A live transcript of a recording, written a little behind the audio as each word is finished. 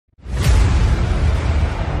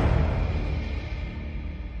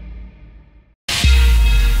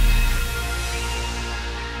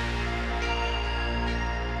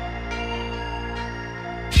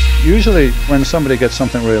Usually when somebody gets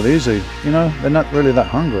something real easy, you know, they're not really that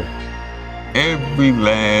hungry. Every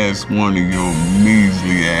last one of your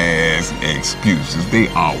measly ass excuses, they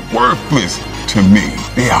are worthless to me.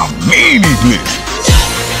 They are meaningless.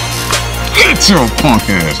 Get your punk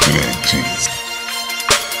ass to that cheese.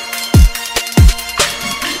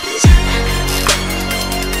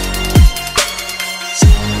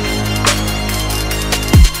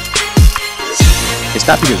 It's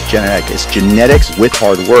not because it's genetic, it's genetics with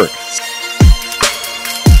hard work.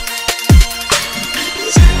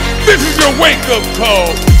 This is your wake-up call.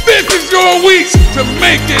 This is your week to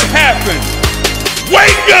make it happen.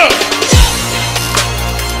 Wake up!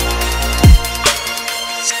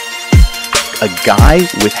 A guy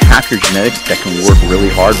with half your genetics that can work really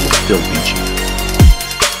hard will still beat you.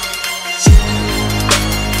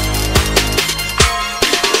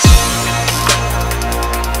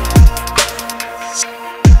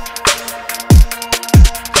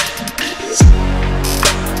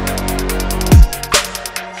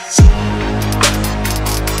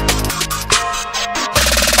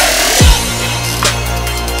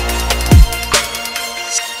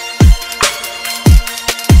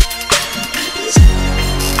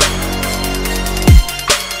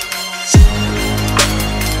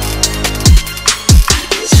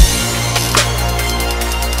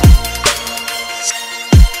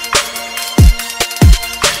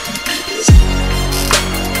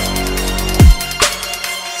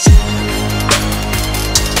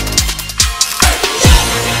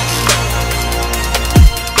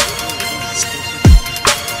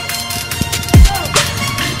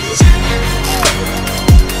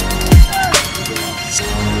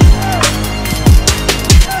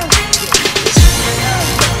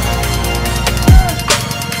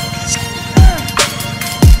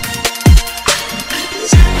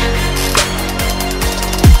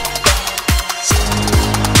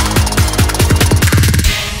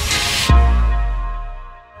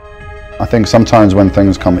 I think sometimes when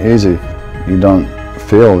things come easy, you don't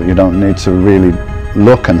need to really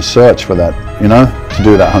look and search for that, you know, to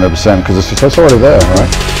do that 100%, because it's already there,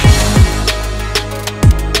 right?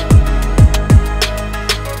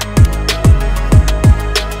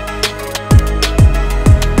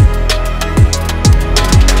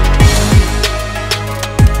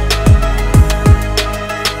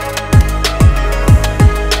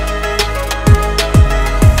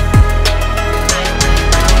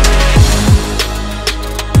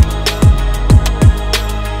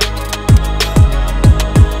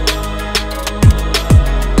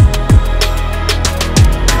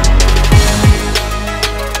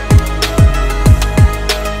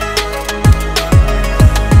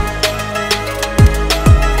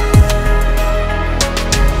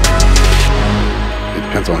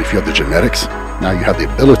 Depends on if you have the genetics. Now you have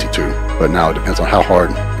the ability to, but now it depends on how hard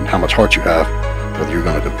and how much heart you have, whether you're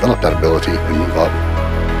going to develop that ability and move up.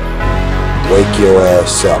 Wake your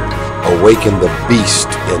ass up. Awaken the beast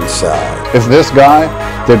inside. If this guy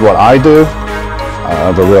did what I do, I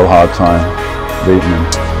have a real hard time beating him.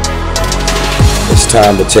 It's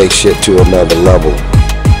time to take shit to another level.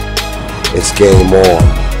 It's game on.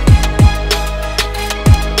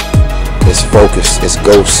 It's focus. It's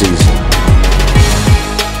go season.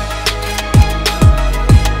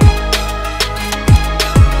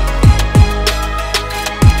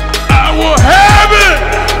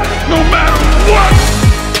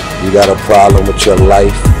 You got a problem with your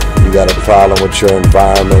life, you got a problem with your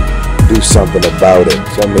environment, do something about it.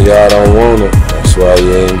 Some of y'all don't want it, that's why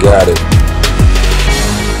you ain't got it.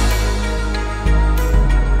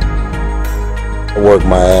 I worked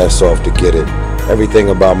my ass off to get it.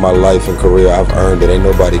 Everything about my life and career, I've earned it. Ain't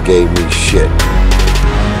nobody gave me shit.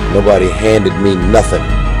 Nobody handed me nothing.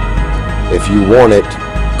 If you want it,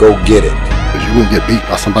 go get it. Because you won't get beat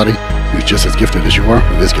by somebody who's just as gifted as you are,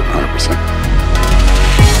 who is given 100%.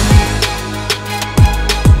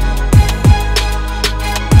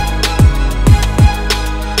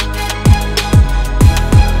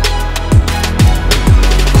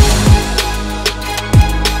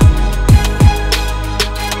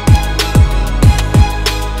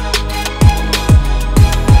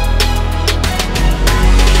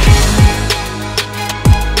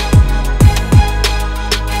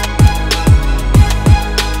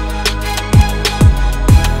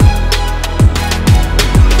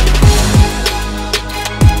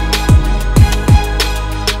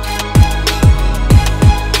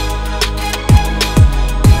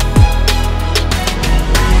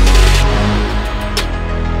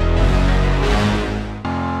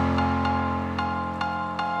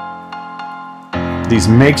 these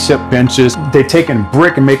makeshift benches. They're taking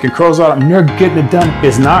brick and making curls out of them, and they're getting it done.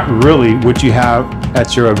 It's not really what you have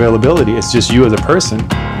at your availability. It's just you as a person.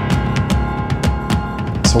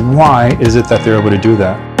 So why is it that they're able to do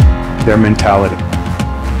that? Their mentality.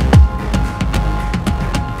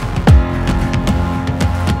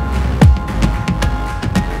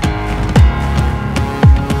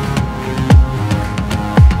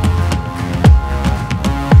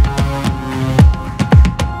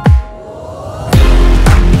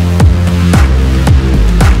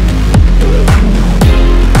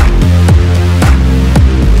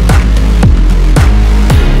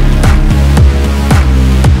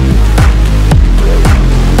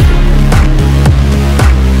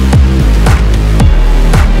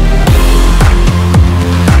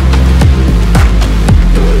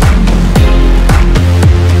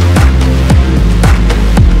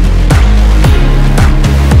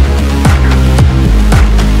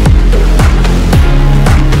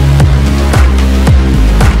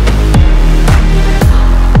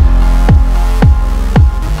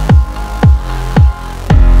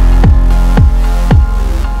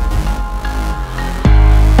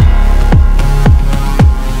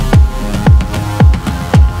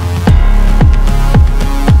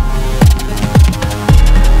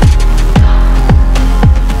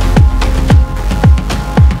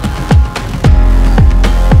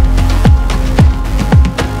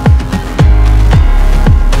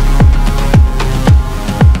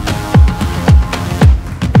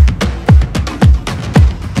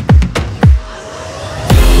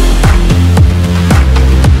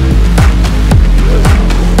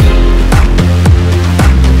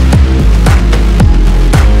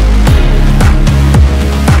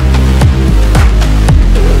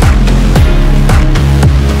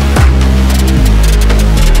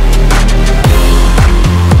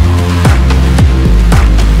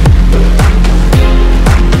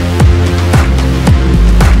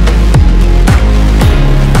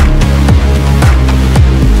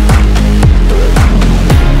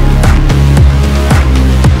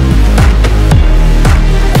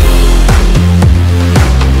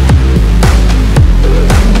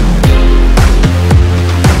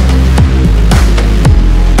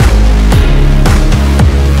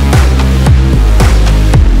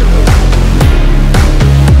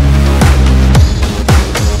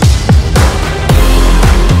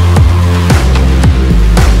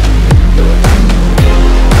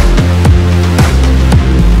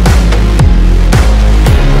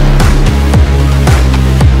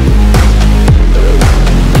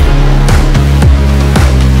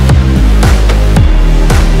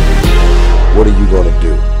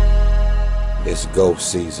 It's go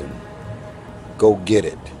season. Go get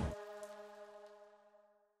it.